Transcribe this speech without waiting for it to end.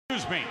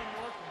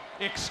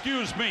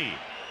Excuse me.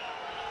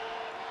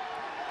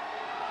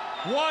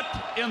 What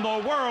in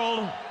the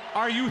world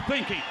are you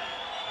thinking?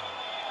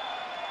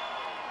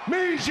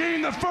 Mean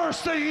Gene, the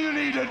first thing you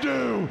need to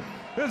do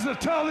is to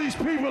tell these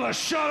people to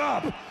shut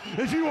up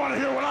if you want to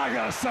hear what I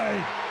gotta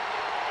say.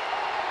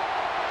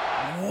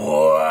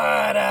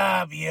 What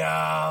up,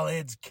 y'all?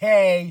 It's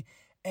KMB,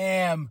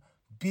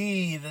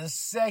 the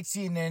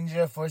sexy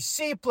ninja for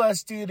C Plus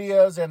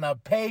Studios and the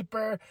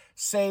Paper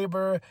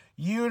Saber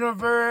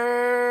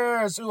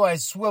Universe. Ooh, I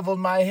swiveled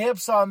my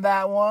hips on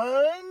that one.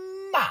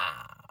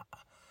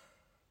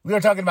 We are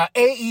talking about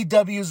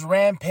AEW's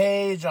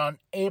Rampage on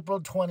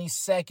April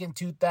 22nd,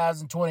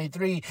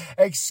 2023.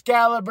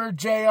 Excalibur,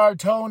 JR,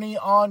 Tony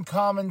on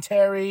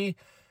commentary.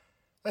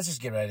 Let's just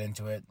get right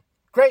into it.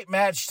 Great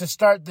match to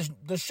start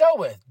the show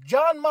with.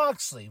 Jon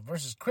Moxley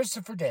versus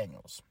Christopher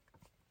Daniels.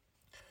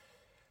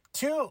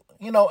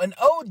 An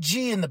OG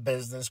in the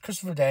business.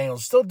 Christopher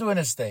Daniels still doing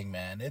his thing,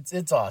 man.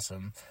 It's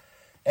awesome.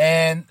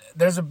 And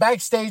there's a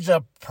backstage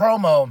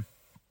promo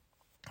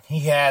he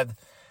had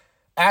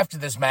after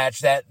this match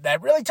that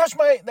really touched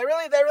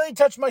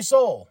my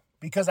soul,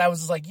 because I was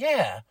just like,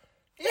 yeah,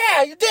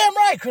 you're damn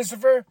right,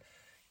 Christopher.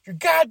 You're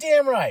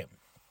goddamn right.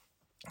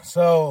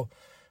 So,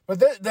 but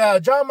the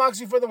Jon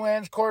Moxley for the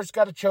win, of course,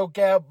 got a choke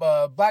out.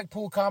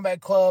 Blackpool Combat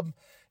Club,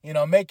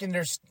 making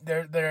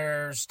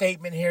their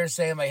statement here,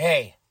 saying like,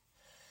 hey,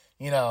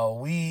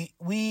 we're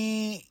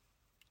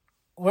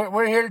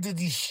here to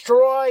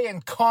destroy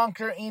and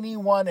conquer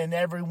anyone and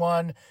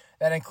everyone.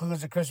 That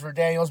includes the Christopher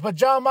Daniels. But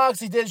Jon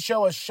Moxley did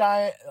show a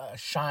sign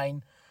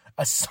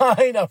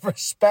of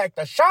respect.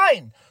 A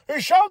shine!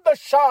 He showed the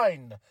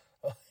shine!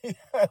 It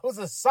was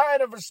a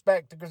sign of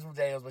respect to Christopher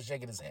Daniels by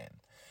shaking his hand.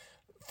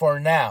 For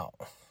now.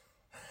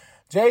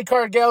 Jade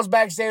Cargill's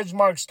backstage with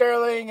Mark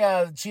Sterling.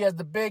 She has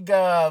the big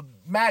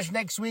match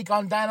next week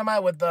on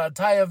Dynamite with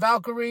Taya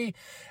Valkyrie.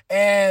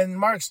 And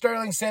Mark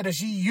Sterling said if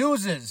she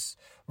uses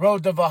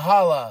Road to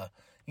Valhalla,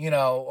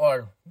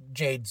 or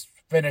Jade's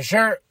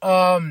finisher,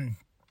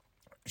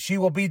 she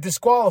will be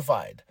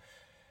disqualified.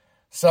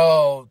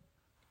 So,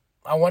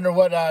 I wonder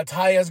what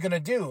Taya's going to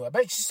do. I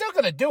bet she's still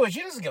going to do it.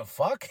 She doesn't give a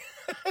fuck.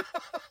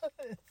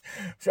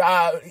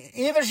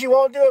 Either she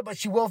won't do it, but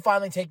she will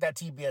finally take that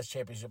TBS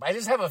championship. I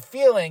just have a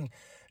feeling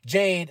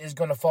Jade is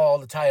going to fall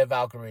to Taya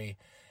Valkyrie.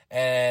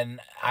 And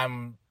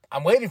I'm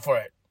waiting for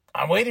it.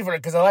 I'm waiting for it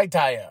because I like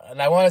Taya.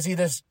 And I want to see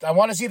this. I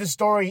want to see the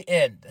story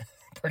end,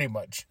 pretty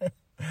much.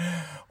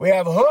 We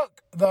have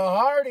Hook, the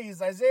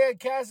Hardys, Isaiah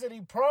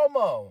Cassidy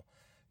promo.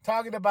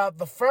 Talking about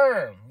the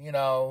firm,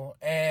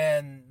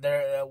 and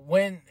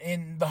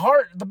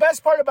the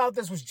best part about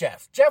this was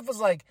Jeff. Jeff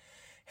was like,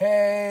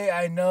 hey,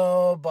 I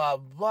know, blah,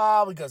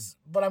 blah,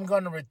 but I'm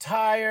going to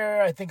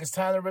retire. I think it's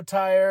time to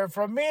retire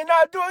from me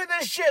not doing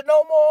this shit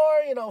no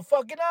more,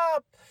 fucking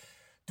up,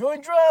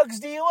 doing drugs,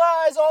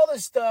 DUIs, all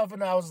this stuff.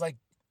 And I was like,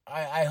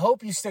 I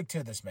hope you stick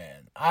to this,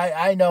 man.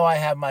 I know I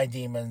have my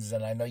demons,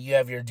 and I know you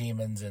have your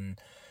demons,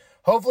 and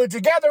hopefully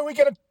together we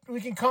can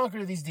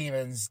conquer these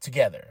demons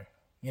together.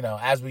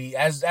 As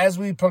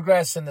we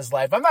progress in this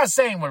life. I'm not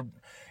saying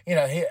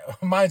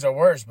mine's are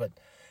worse, but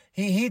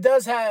he's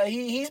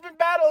been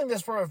battling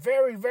this for a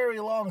very, very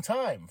long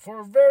time.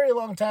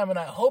 And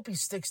I hope he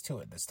sticks to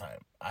it this time.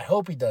 I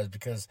hope he does,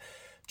 because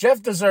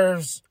Jeff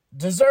deserves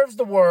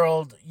the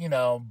world,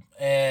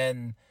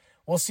 and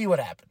we'll see what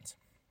happens.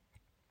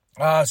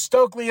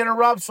 Stokely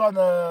interrupts on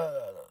the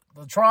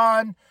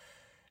Tron,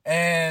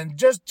 and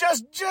just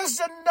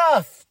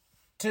enough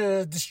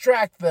to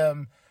distract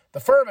them. The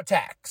firm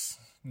attacks.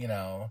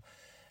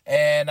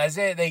 And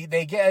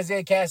they get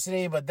Isaiah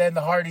Cassidy, but then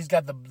the Hardys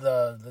got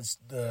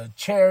the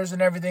chairs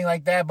and everything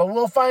like that. But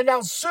we'll find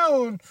out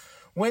soon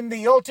when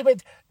the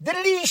ultimate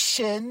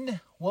deletion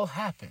will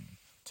happen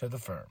to the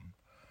firm.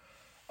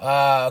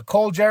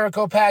 Cole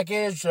Jericho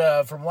package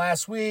from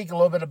last week, a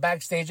little bit of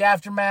backstage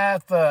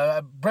aftermath.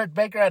 Britt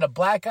Baker had a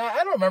black eye.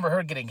 I don't remember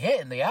her getting hit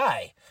in the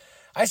eye.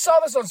 I saw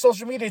this on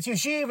social media too.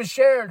 She even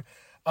shared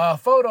a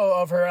photo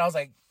of her. I was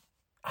like,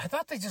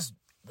 they just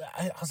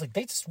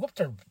whooped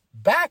her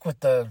back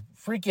with the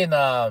freaking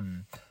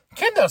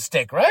kendo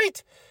stick,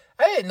 right?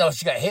 I didn't know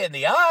she got hit in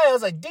the eye. I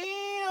was like,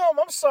 damn,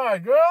 I'm sorry,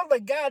 girl. I'm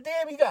like,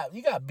 goddamn, you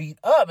got beat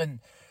up. And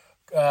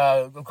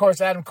of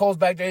course, Adam Cole's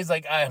back there. He's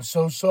like, I am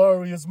so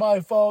sorry. It's my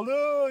fault.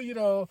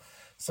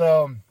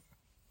 So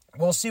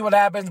we'll see what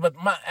happens. But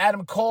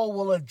Adam Cole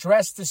will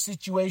address the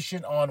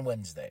situation on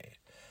Wednesday.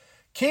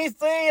 Keith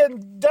Lee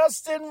and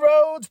Dustin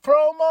Rhodes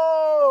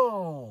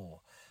promo.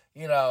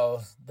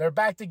 They're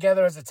back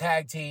together as a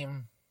tag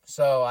team.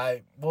 So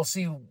we'll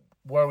see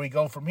where we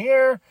go from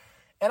here.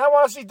 And I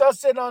want to see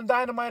Dustin on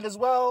Dynamite as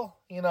well.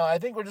 I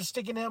think we're just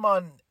sticking him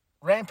on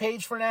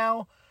Rampage for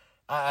now.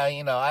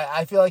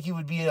 I feel like he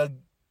would be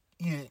an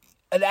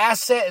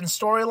asset in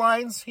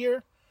storylines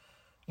here.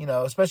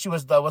 Especially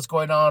with what's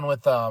going on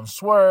with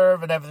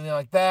Swerve and everything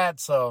like that.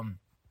 So,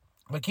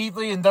 but Keith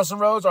Lee and Dustin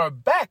Rhodes are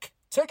back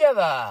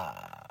together.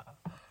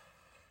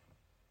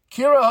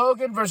 Kiera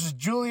Hogan versus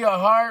Julia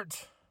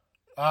Hart.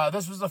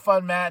 This was a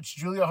fun match.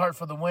 Julia Hart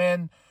for the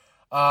win.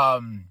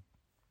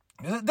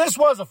 This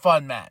was a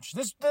fun match.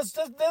 This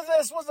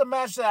was a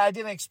match that I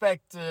didn't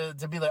expect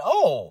to be like,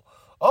 oh.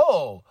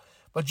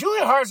 But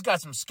Julia Hart's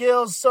got some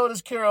skills. So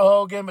does Kira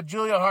Hogan. But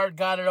Julia Hart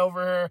got it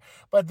over her.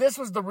 But this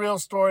was the real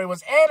story.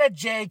 Was Anna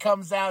Jay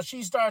comes out.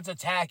 She starts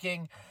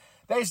attacking.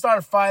 They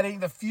start fighting.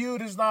 The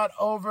feud is not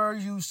over,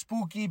 you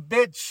spooky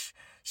bitch.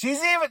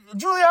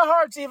 Julia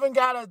Hart's even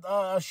got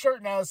a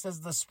shirt now that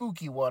says the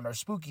spooky one or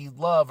spooky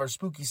love or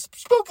spooky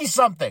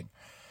something.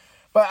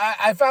 But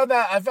I found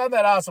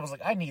that awesome. I was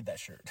like, I need that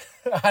shirt.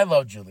 I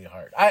love Julia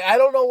Hart. I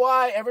don't know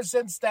why. Ever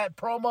since that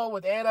promo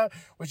with Anna,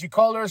 where she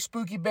called her a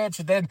spooky bitch,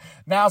 and then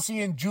now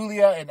seeing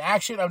Julia in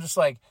action, I'm just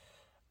like,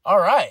 all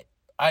right.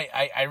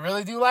 I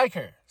really do like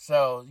her.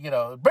 So,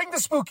 bring the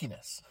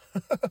spookiness.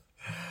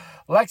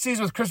 Lexi's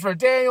with Christopher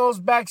Daniels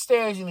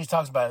backstage, and he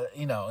talks about it.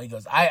 He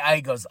goes,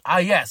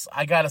 yes,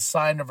 I got a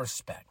sign of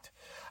respect.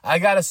 I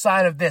got a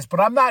sign of this, but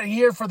I'm not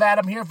here for that.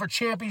 I'm here for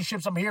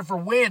championships. I'm here for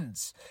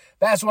wins.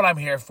 That's what I'm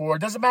here for. It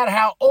doesn't matter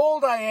how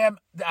old I am.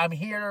 I'm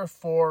here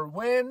for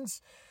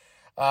wins.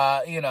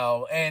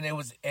 And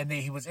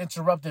he was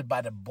interrupted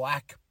by the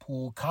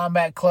Blackpool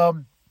Combat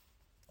Club,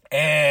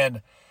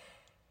 and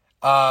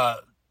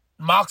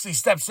Moxley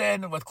steps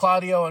in with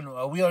Claudio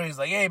and Wheeler. He's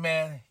like, hey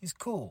man, he's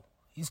cool.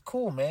 He's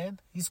cool, man.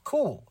 He's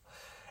cool.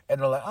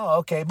 And they're like, oh,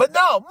 okay. But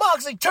no,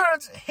 Moxley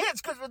turns, hits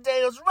Christopher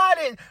Daniels right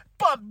in,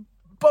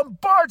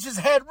 bombards his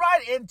head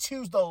right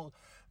into the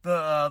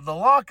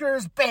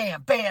lockers.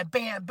 Bam, bam,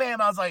 bam,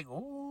 bam. I was like,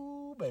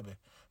 ooh, baby.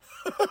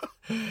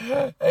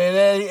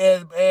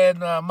 and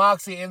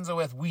Moxley ends it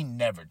with, we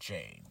never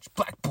change.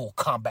 Blackpool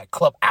Combat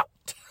Club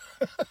out.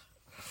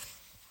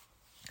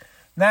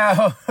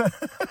 Now,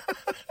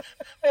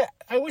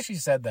 I wish he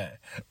said that.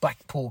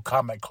 Blackpool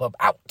Combat Club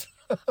out.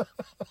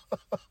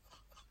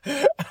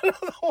 I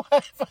don't know why I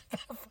find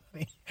that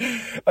funny.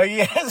 Like, he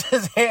has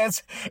his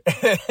hands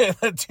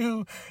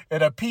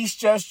in a peace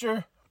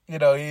gesture. He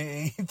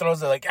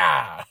throws it like,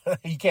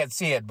 you can't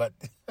see it, but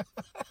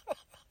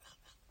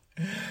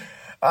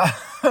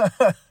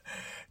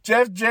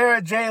Jeff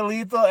Jarrett, Jay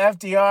Lethal,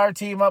 FTR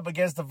team up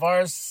against the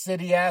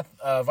Varsity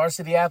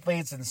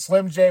Athletes and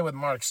Slim J with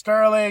Mark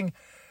Sterling.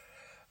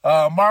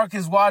 Mark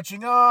is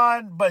watching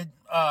on, but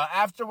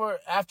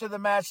after the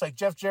match, like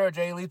Jeff Jarrett,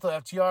 Jay Lethal,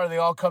 FTR, they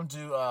all come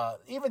to,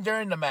 even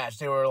during the match,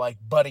 they were like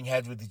butting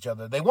heads with each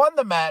other. They won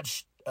the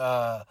match,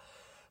 but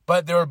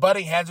they were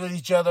butting heads with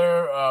each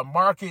other.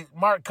 Mark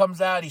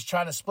comes out, he's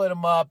trying to split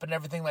them up and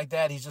everything like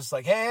that. He's just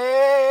like,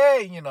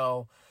 hey,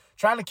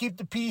 trying to keep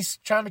the peace,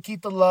 trying to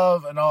keep the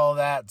love and all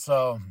that.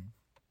 So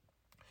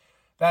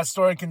that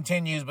story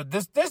continues, but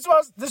this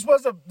was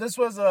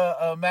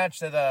a match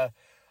that,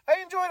 I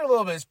enjoyed it a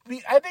little bit.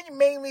 I think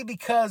mainly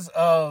because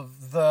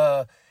of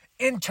the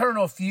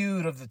internal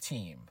feud of the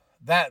team.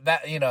 That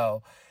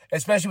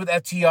especially with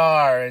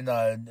FTR and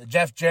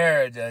Jeff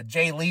Jarrett,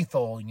 Jay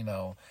Lethal.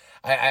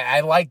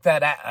 I like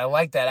that. I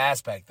like that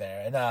aspect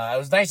there, and it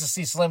was nice to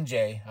see Slim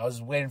J. I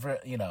was waiting for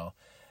him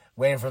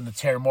to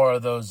tear more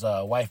of those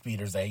wife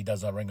beaters that he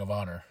does on Ring of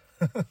Honor.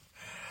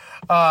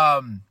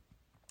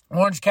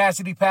 Orange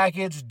Cassidy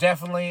package,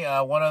 definitely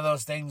one of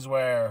those things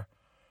where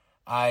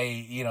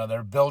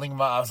they're building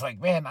I was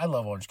like, man, I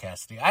love Orange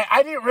Cassidy.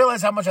 I didn't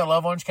realize how much I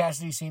love Orange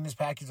Cassidy seeing this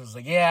package. I was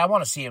like, yeah, I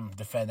want to see him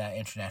defend that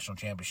international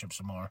championship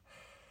some more.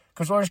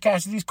 Because Orange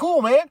Cassidy's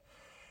cool, man.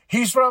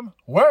 He's from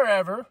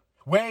wherever,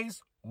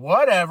 weighs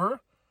whatever.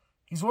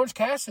 He's Orange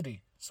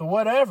Cassidy. So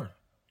whatever,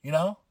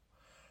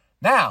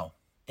 Now,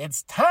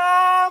 it's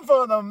time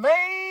for the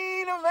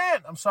main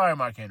event. I'm sorry,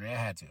 Mark Henry. I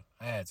had to.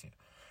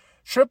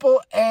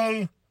 Triple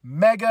A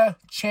Mega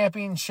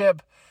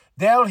Championship.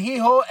 Del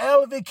Hijo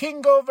El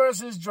Vikingo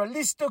versus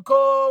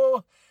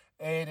Dralistico.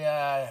 And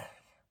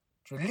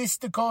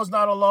Dralistico's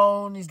not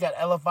alone. He's got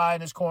LFI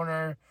in his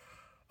corner.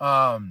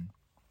 So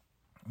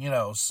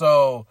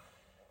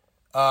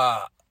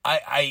I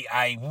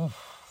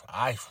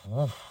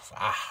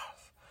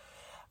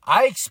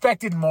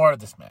expected more of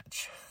this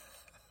match.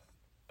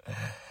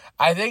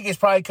 I think it's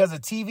probably because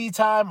of TV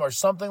time or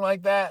something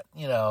like that.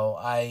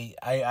 I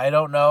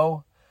don't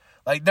know.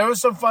 Like, there was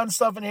some fun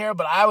stuff in here,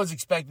 but I was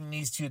expecting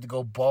these two to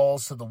go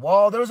balls to the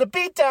wall. There was a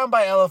beatdown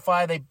by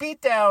LFI. They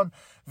beat down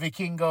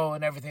Vikingo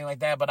and everything like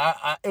that. But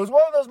it was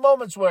one of those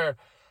moments where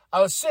I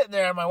was sitting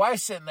there, and my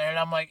wife's sitting there, and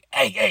I'm like,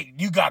 hey,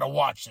 you got to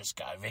watch this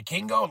guy.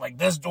 Vikingo, like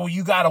this,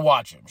 you got to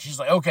watch him. She's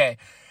like, okay.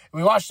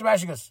 We watched the match.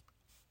 She goes,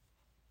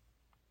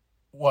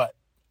 what?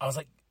 I was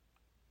like,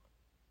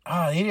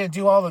 he didn't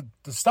do all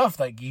the stuff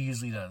like he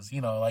usually does.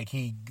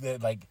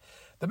 The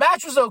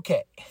match was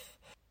okay.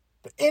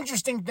 The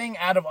interesting thing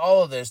out of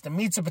all of this, the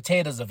meats and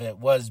potatoes of it,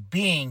 was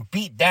being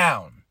beat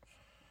down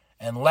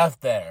and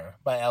left there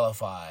by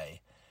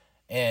LFI.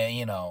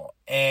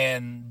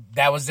 And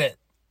that was it.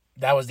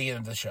 That was the end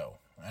of the show.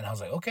 And I was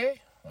like, okay,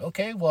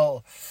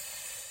 well,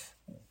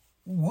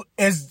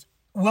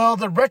 will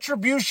the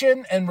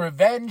retribution and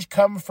revenge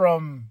come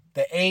from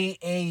the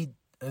AAW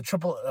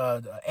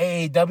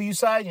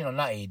side? Not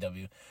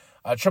AAW.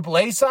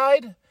 AAA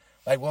side?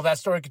 Like, will that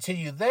story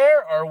continue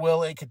there, or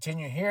will it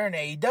continue here in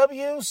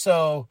AEW?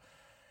 So,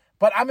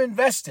 but I'm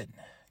invested,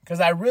 because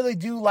I really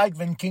do like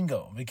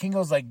Vikingo.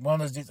 Vikingo's like one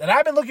of those dudes. And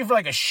I've been looking for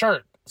like a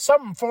shirt,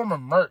 some form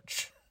of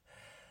merch.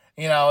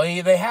 You know,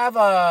 they have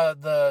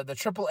the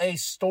AAA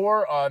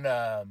store on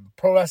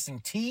Pro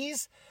Wrestling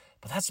Tees,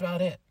 but that's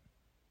about it.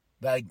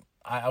 Like,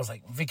 I was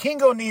like,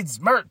 Vikingo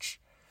needs merch.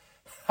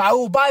 I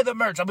will buy the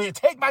merch. I'm going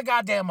to take my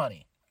goddamn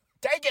money.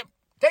 Take it,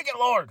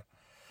 Lord.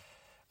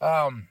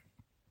 So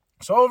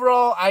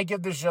overall, I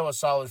give this show a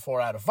solid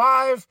 4 out of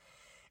 5.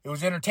 It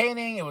was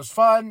entertaining. It was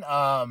fun.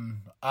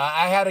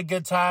 I had a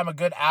good time, a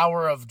good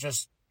hour of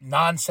just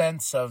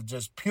nonsense, of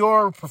just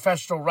pure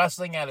professional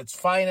wrestling at its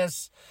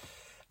finest,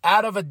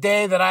 out of a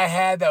day that I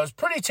had that was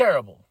pretty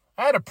terrible.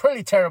 I had a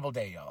pretty terrible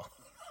day, y'all.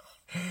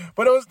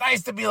 But it was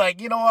nice to be like,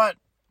 you know what?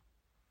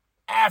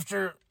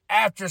 After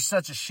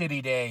such a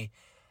shitty day,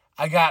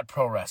 I got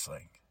pro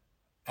wrestling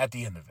at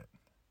the end of it.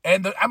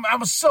 And I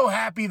was so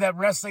happy that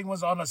wrestling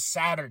was on a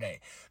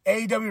Saturday.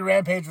 AEW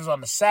Rampage was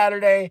on a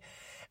Saturday.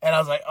 And I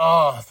was like,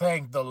 oh,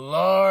 thank the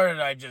Lord. And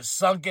I just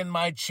sunk in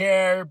my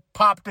chair,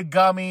 popped a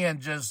gummy, and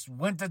just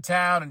went to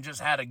town and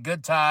just had a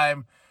good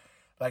time.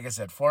 Like I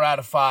said, 4 out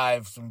of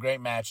 5, some great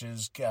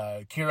matches.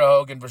 Kiera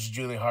Hogan versus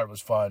Julia Hart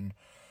was fun.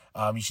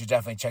 You should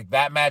definitely check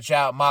that match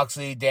out.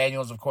 Moxley,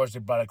 Daniels, of course, they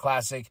brought a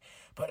classic.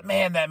 But,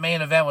 man, that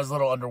main event was a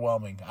little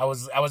underwhelming. I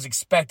was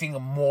expecting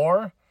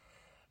more,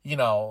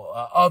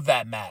 of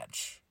that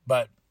match.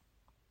 But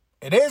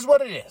it is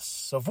what it is.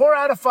 So 4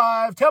 out of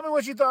 5. Tell me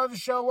what you thought of the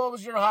show. What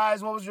was your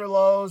highs? What was your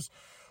lows?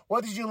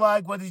 What did you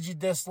like? What did you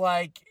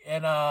dislike?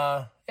 And,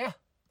 yeah,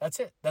 that's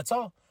it. That's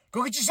all.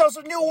 Go get yourself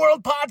some New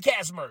World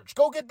Podcast merch.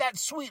 Go get that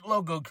sweet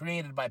logo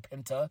created by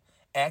Penta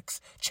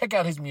X. Check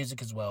out his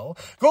music as well.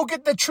 Go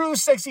get the True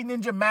Sexy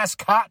Ninja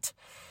mascot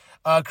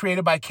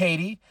created by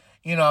Katie.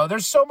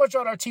 There's so much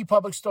on our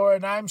TeePublic store,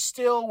 and I'm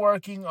still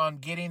working on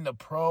getting the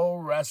pro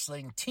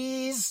wrestling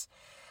tees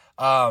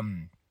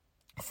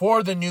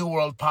for the New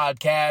World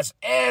Podcast,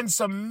 and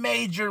some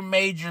major,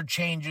 major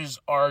changes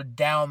are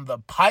down the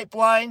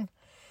pipeline.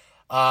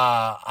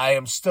 I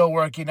am still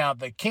working out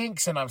the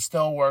kinks, and I'm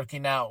still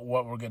working out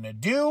what we're going to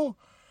do.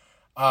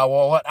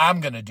 What I'm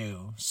going to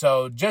do.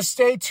 So just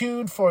stay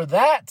tuned for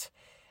that.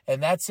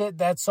 And that's it.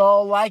 That's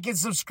all. Like and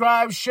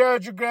subscribe. Share it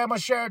with your grandma.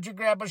 Share it with your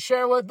grandpa.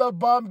 Share it with the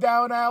bum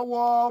down at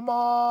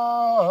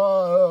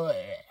Walmart.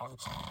 I'm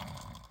just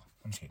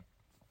kidding.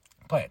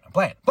 I'm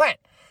playing.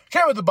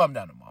 Share it with the bum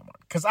down at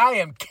Walmart. Because I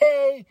am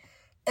KMB,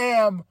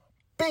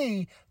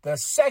 the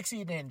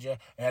Sexy Ninja.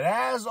 And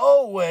as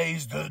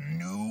always, the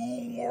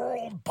New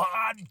World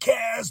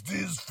Podcast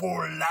is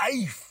for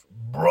life,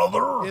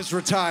 brother. Is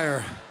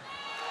retire.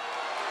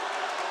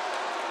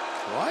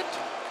 What?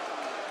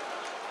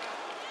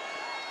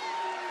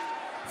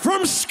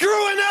 From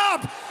screwing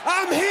up,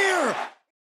 I'm here.